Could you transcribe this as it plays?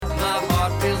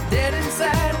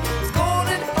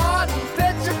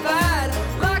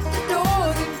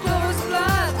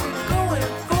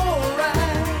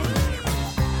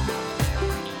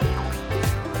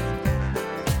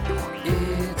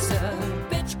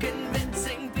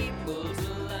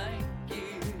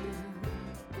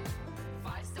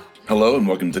Hello and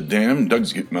welcome to Damn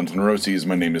Doug's Cute Mental Neuroses.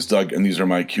 My name is Doug, and these are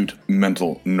my cute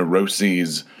mental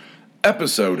neuroses.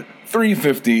 Episode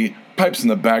 350, pipes in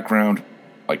the background,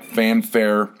 like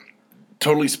fanfare.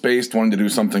 Totally spaced, wanted to do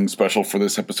something special for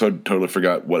this episode. Totally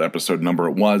forgot what episode number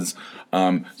it was.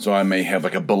 So I may have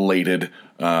like a belated,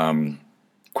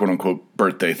 quote-unquote,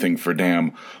 birthday thing for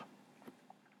Damn.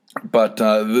 But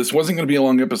this wasn't going to be a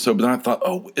long episode, but then I thought,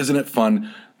 oh, isn't it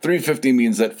fun? 350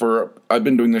 means that I've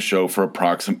been doing this show for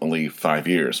approximately 5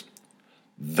 years.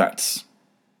 That's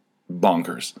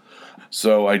bonkers.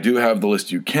 So I do have the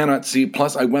list you cannot see.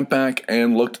 Plus, I went back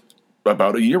and looked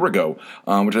about a year ago,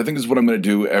 which I think is what I'm going to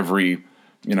do every,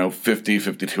 50,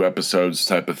 52 episodes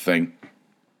type of thing,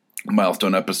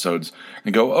 milestone episodes,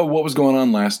 and go, oh, what was going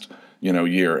on last,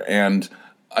 year? And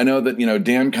I know that,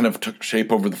 Dan kind of took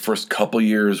shape over the first couple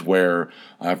years where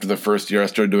after the first year I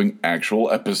started doing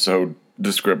actual episode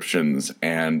descriptions,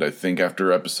 and I think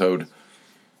after episode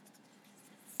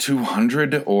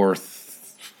 200 or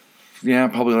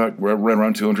probably like right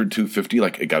around 200, 250,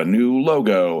 like it got a new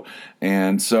logo.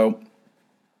 And so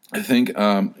I think,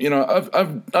 I've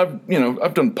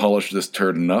done polish this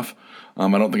turd enough. I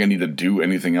don't think I need to do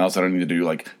anything else. I don't need to do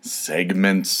like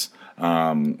segments,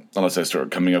 unless I start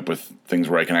coming up with things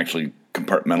where I can actually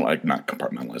not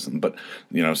compartmentalize them, but,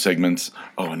 segments.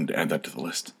 Oh, and add that to the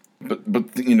list. But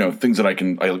things that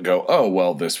I'll go, oh,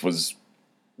 well, this was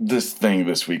this thing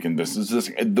this week, and this is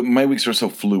this. My weeks are so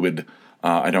fluid,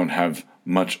 I don't have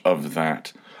much of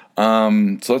that.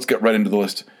 So let's get right into the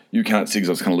list. You cannot see because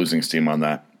I was kind of losing steam on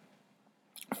that.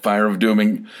 Fire of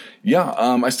Dooming. Yeah,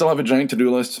 I still have a giant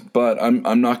to-do list, but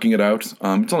I'm knocking it out.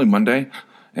 It's only Monday,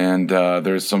 and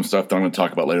there's some stuff that I'm going to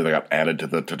talk about later that got added to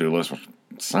the to-do list, which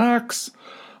sucks.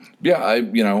 Yeah,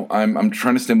 I'm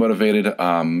trying to stay motivated.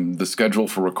 The schedule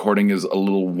for recording is a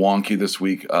little wonky this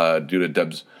week due to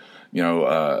Deb's,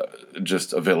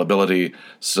 just availability.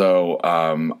 So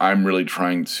I'm really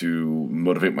trying to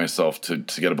motivate myself to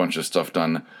get a bunch of stuff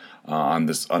done on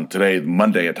today,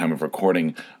 Monday, at time of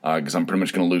recording, because I'm pretty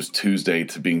much going to lose Tuesday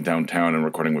to being downtown and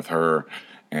recording with her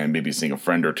and maybe seeing a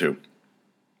friend or two.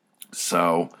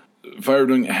 So if I were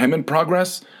doing hem in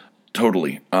progress,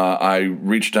 totally. I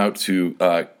reached out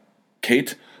to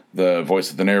Kate, the voice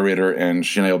of the narrator, and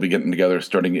she and I will be getting together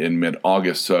starting in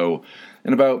mid-August. So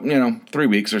in about, 3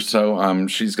 weeks or so,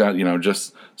 she's got,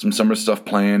 just some summer stuff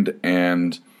planned.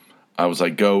 And I was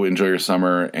like, go enjoy your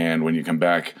summer. And when you come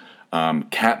back,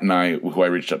 Kat and I, who I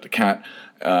reached out to Kat,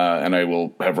 and I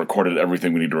will have recorded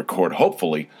everything we need to record,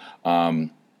 hopefully,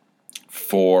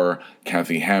 for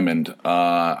Kathy Hammond.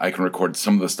 I can record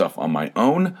some of the stuff on my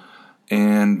own.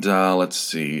 And let's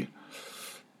see.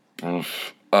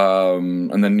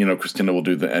 And then, Christina will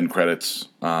do the end credits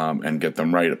and get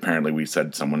them right. Apparently we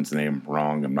said someone's name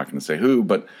wrong. I'm not going to say who,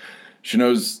 but she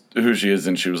knows who she is,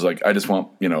 and she was like, I just want,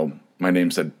 my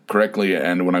name said correctly.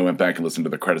 And when I went back and listened to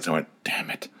the credits, I went, damn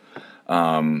it.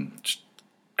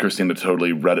 Christina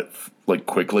totally read it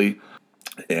quickly,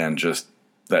 and just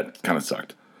that kind of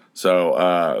sucked. So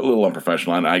a little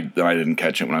unprofessional, and I didn't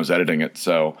catch it when I was editing it.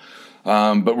 So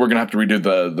but we're going to have to redo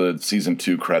the season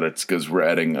 2 credits because we're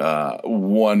adding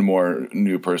one more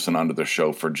new person onto the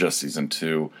show for just season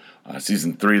 2.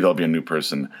 Season 3, there'll be a new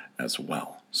person as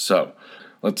well. So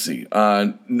let's see.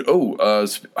 Hot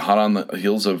on the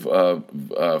heels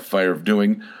of Fire of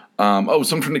Doing. So I'm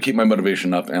trying to keep my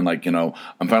motivation up, and I'm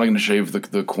finally going to shave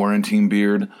the quarantine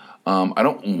beard. I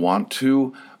don't want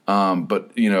to,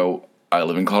 but I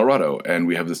live in Colorado, and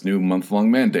we have this new month-long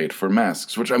mandate for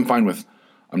masks, which I'm fine with.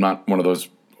 I'm not one of those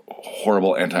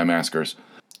horrible anti-maskers.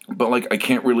 But, I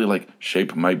can't really,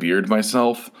 shape my beard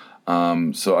myself.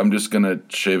 So I'm just going to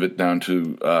shave it down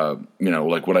to,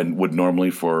 what I would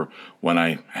normally for when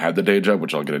I had the day job,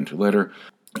 which I'll get into later.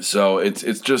 So it's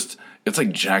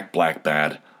like Jack Black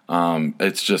bad.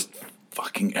 It's just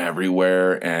fucking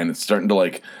everywhere, and it's starting to,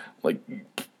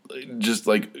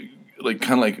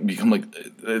 become I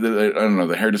don't know,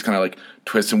 the hair just kind of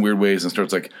twists in weird ways and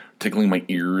starts tickling my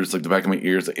ears, the back of my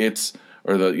ears,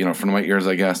 or the front of my ears,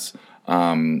 I guess.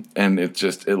 And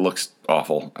it looks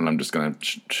awful, and I'm just gonna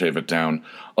shave it down.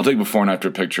 I'll take before and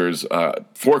after pictures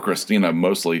for Christina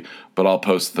mostly, but I'll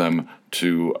post them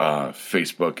to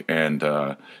Facebook and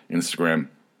Instagram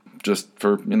just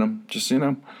for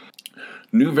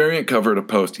new variant cover to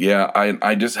post. Yeah,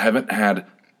 I just haven't had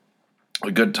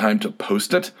a good time to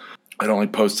post it. I don't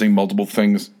like posting multiple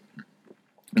things,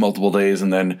 multiple days,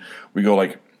 and then we go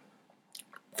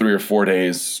 3 or 4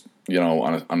 days,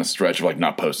 on a stretch of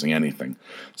not posting anything.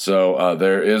 So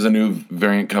there is a new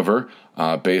variant cover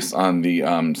based on the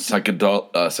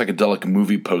psychedelic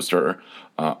movie poster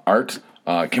art.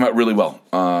 It came out really well.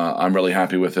 I'm really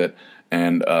happy with it,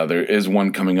 And there is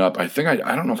one coming up. I think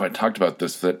I don't know if I talked about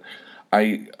this, that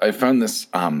I found this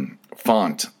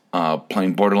font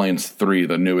playing Borderlands 3,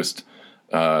 the newest,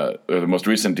 or the most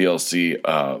recent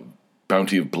DLC,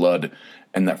 Bounty of Blood,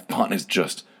 and that font is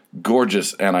just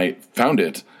gorgeous. And I found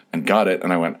it and got it,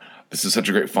 and I went, this is such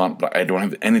a great font, but I don't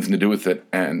have anything to do with it,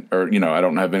 I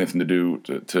don't have anything to do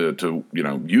to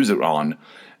use it on.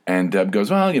 And Deb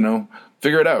goes, well,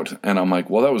 figure it out. And I'm like,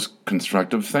 well, that was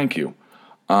constructive, thank you.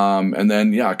 And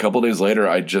then, a couple of days later,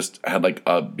 I just had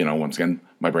once again,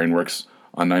 my brain works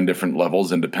on 9 different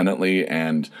levels independently,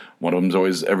 and one of them's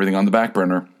always everything on the back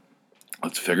burner.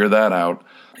 Let's figure that out.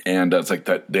 And it's like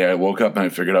that day I woke up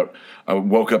and I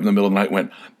woke up in the middle of the night and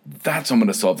went, I'm going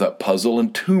to solve that puzzle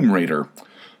in Tomb Raider.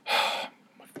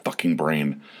 My fucking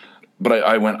brain. But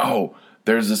I went,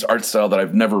 there's this art style that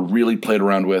I've never really played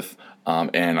around with,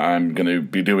 and I'm going to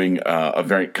be doing a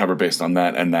variant cover based on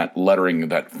that, and that lettering,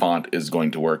 that font is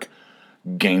going to work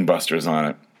gangbusters on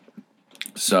it.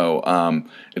 So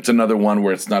it's another one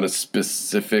where it's not as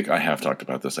specific. I have talked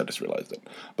about this, I just realized it.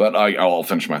 But I'll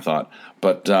finish my thought.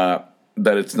 But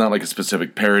that it's not like a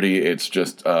specific parody, it's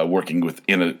just working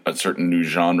within a certain new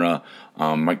genre.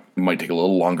 Might take a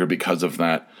little longer because of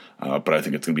that, but I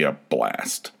think it's going to be a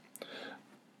blast.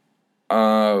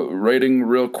 Rating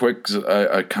real quick, 'cause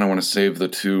I kind of want to save the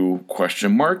 2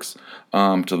 question marks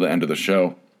to the end of the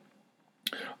show.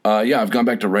 I've gone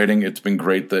back to writing. It's been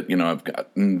great that, I've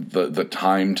gotten the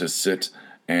time to sit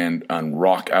and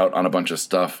rock out on a bunch of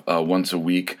stuff once a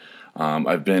week.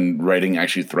 I've been writing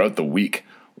actually throughout the week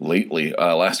lately.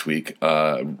 Last week,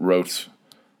 wrote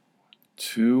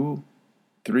 2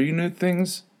 new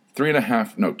things.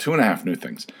 2.5 new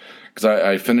things. Because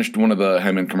I finished one of the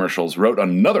Hammond commercials, wrote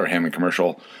another Hammond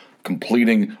commercial,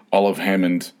 completing all of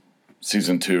Hammond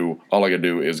season 2. All I gotta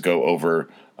do is go over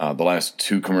the last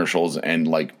 2 commercials and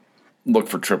look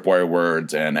for tripwire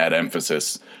words and add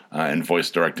emphasis and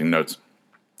voice directing notes.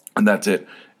 And that's it.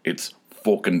 It's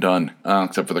fucking done,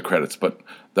 except for the credits. But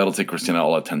that'll take Christina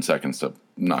all of 10 seconds to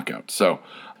knock out. So,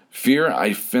 Fear,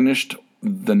 I finished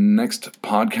the next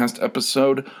podcast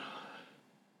episode,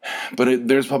 but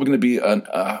there's probably going to be an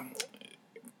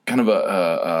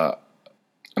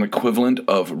equivalent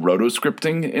of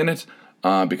rotoscripting in it,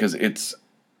 because it's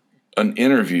an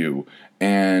interview,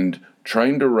 and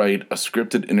trying to write a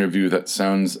scripted interview that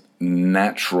sounds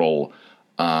natural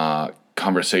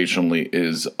conversationally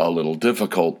is a little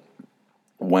difficult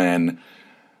when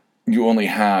you only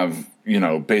have,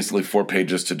 basically 4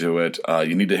 pages to do it.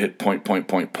 You need to hit point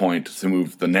to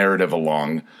move the narrative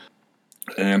along.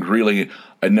 And really,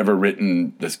 I'd never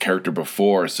written this character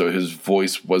before, so his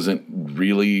voice wasn't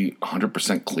really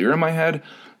 100% clear in my head.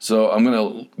 So I'm going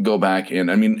to go back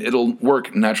and, it'll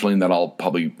work naturally in that I'll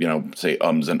probably, say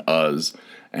ums and uhs.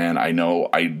 And I know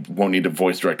I won't need to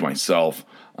voice direct myself,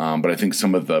 but I think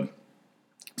some of the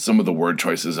word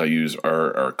choices I use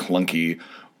are clunky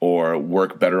or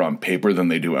work better on paper than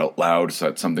they do out loud. So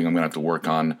that's something I'm going to have to work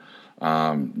on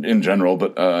in general,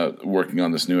 but working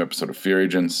on this new episode of Fear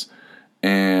Agents.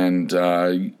 And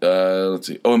let's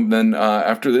see. And then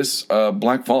after this,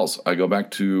 Black Falls. I go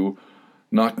back to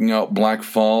knocking out Black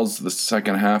Falls, the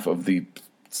second half of the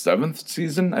 7th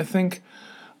season, I think.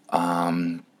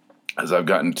 As I've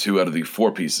gotten 2 out of the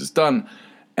 4 pieces done.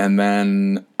 And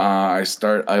then I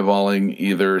start eyeballing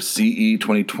either CE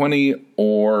 2020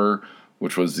 or,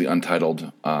 which was the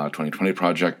untitled 2020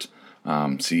 project.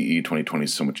 CE 2020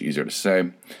 is so much easier to say.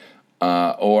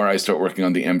 Or I start working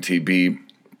on the MTB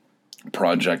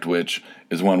project, which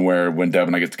is one where when Deb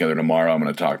and I get together tomorrow, I'm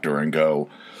going to talk to her and go,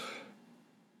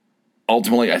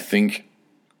 ultimately, I think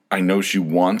I know she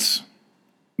wants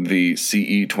the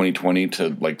CE 2020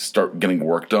 to start getting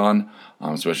worked on,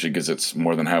 especially because it's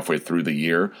more than halfway through the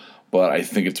year. But I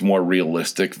think it's more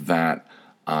realistic that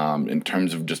in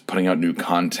terms of just putting out new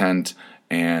content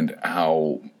and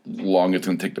how long it's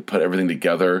going to take to put everything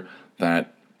together,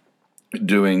 that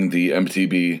doing the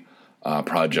MTB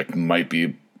project might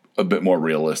be a bit more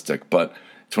realistic. But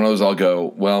it's one of those I'll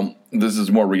go, well, this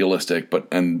is more realistic, but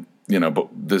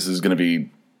this is going to be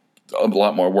a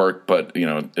lot more work, but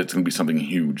it's going to be something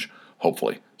huge,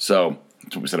 hopefully. So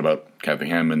that's what we said about Kathy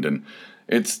Hammond, and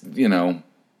it's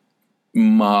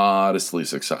modestly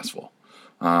successful.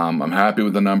 I'm happy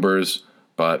with the numbers,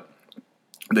 but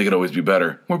they could always be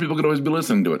better. More people could always be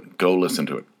listening to it. Go listen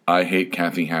to it. I hate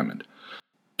Kathy Hammond.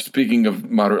 Speaking of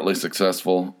modestly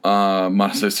successful, so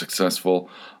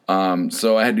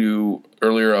I had to,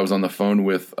 earlier I was on the phone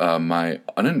with my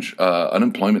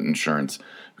unemployment insurance,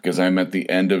 because I'm at the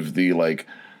end of the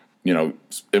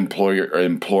employer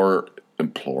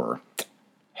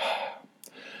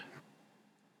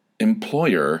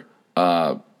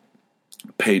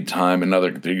paid time.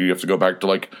 Another, you have to go back to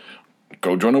like,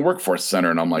 go join a workforce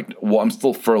center. And I'm like, well, I'm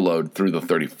still furloughed through the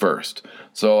 31st.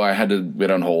 So I had to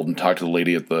get on hold and talk to the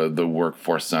lady at the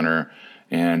workforce center.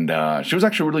 And she was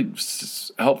actually really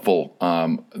helpful.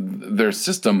 Their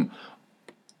system,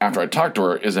 after I talked to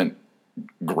her, isn't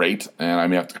great. And I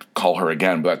may have to call her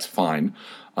again, but that's fine.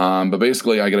 But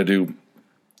basically, I got to do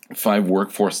 5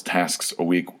 workforce tasks a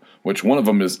week, which one of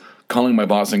them is calling my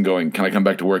boss and going, can I come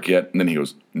back to work yet? And then he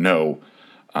goes, no.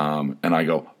 And I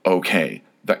go, okay,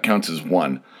 that counts as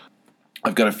 1.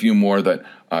 I've got a few more that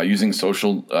using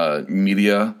social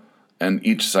media and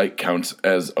each site counts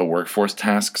as a workforce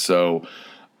task. So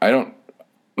I'm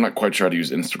not quite sure how to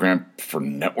use Instagram for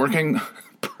networking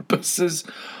purposes,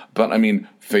 but I mean,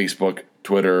 Facebook,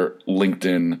 Twitter,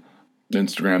 LinkedIn,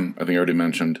 Instagram, I think I already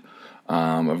mentioned.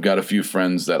 I've got a few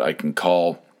friends that I can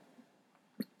call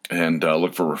and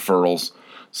look for referrals.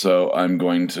 So I'm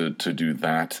going to do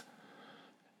that.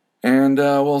 And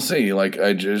we'll see. Like,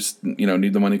 I just,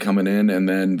 need the money coming in. And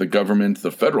then the government,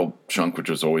 the federal chunk,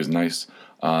 which is always nice,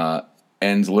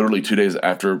 ends literally 2 days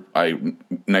after I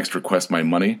next request my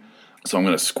money. So I'm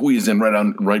going to squeeze in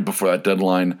right before that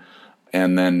deadline.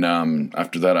 And then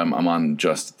after that, I'm on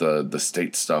just the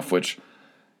state stuff, which,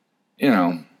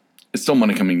 it's still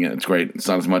money coming in. It's great. It's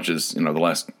not as much as, the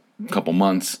last couple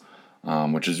months,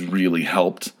 which has really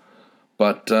helped.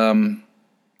 But,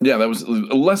 yeah, that was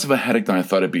less of a headache than I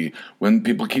thought it'd be when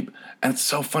people keep, and it's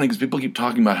so funny because people keep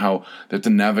talking about how they have to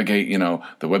navigate,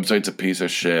 the website's a piece of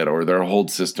shit or their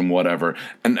hold system, whatever.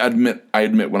 And I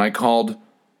admit, when I called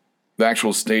the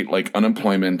actual state, like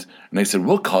unemployment, and they said,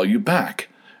 we'll call you back.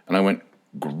 And I went,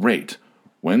 great.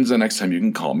 When's the next time you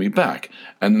can call me back?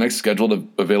 And the next scheduled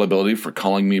availability for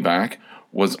calling me back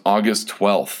was August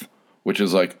 12th, which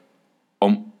is like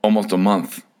almost a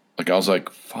month. Like, I was like,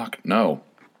 fuck, no.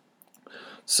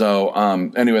 So,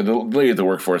 anyway, the lady at the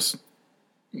workforce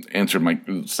answered my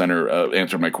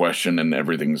question, and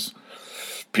everything's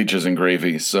peaches and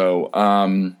gravy. So,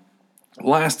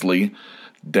 lastly,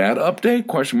 dad update,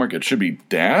 question mark. It should be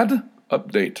dad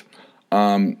update.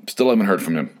 Still haven't heard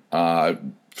from him. I've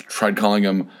tried calling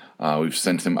him. I've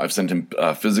sent him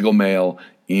physical mail,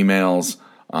 emails.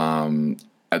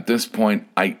 At this point,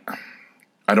 I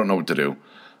don't know what to do.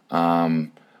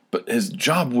 But his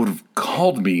job would have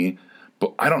called me,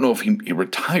 but I don't know if he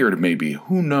retired maybe.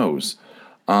 Who knows?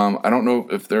 I don't know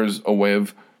if there's a way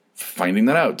of finding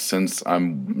that out, since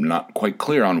I'm not quite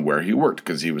clear on where he worked,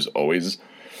 because he was always,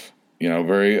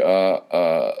 very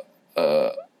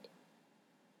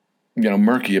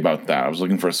murky about that. I was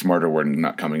looking for a smarter word and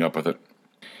not coming up with it.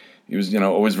 He was,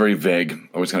 always very vague,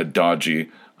 always kind of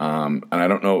dodgy. And I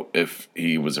don't know if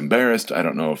he was embarrassed. I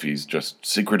don't know if he's just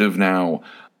secretive now.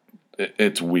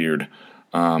 It's weird.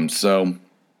 So,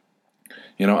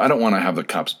 I don't want to have the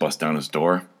cops bust down his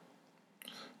door.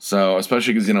 So,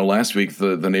 especially because, last week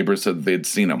the neighbors said they'd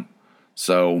seen him.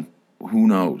 So, who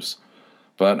knows?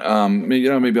 But, maybe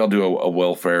I'll do a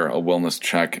wellness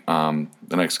check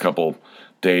the next couple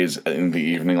days in the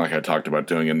evening, like I talked about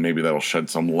doing, and maybe that'll shed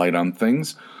some light on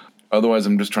things. Otherwise,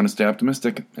 I'm just trying to stay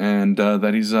optimistic, and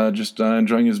that he's just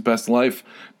enjoying his best life,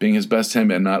 being his best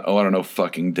him, and not,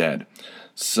 fucking dead.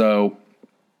 So,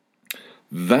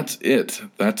 that's it.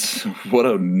 That's what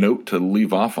a note to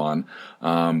leave off on.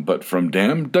 But from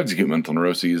Damn Doug's Acute Mental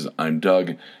Neuroses, I'm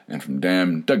Doug, and from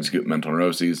Damn Doug's Acute Mental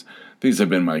Neuroses, these have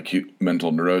been my acute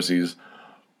mental neuroses.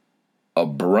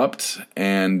 Abrupt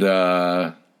and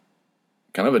kind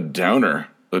of a downer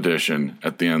edition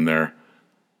at the end there.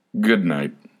 Good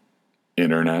night,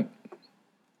 Internet.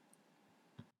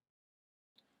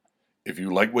 If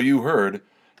you like what you heard,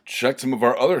 check some of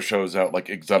our other shows out, like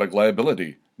Exotic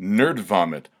Liability, Nerd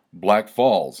Vomit, Black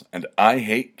Falls, and I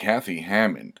Hate Kathy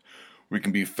Hammond. We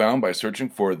can be found by searching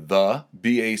for The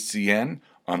BACN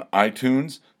on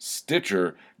iTunes,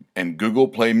 Stitcher, and Google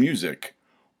Play Music,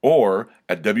 or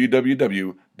at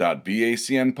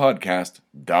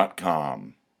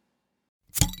www.bacnpodcast.com.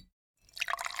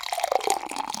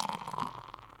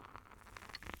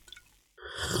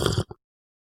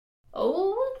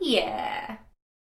 Oh, yeah.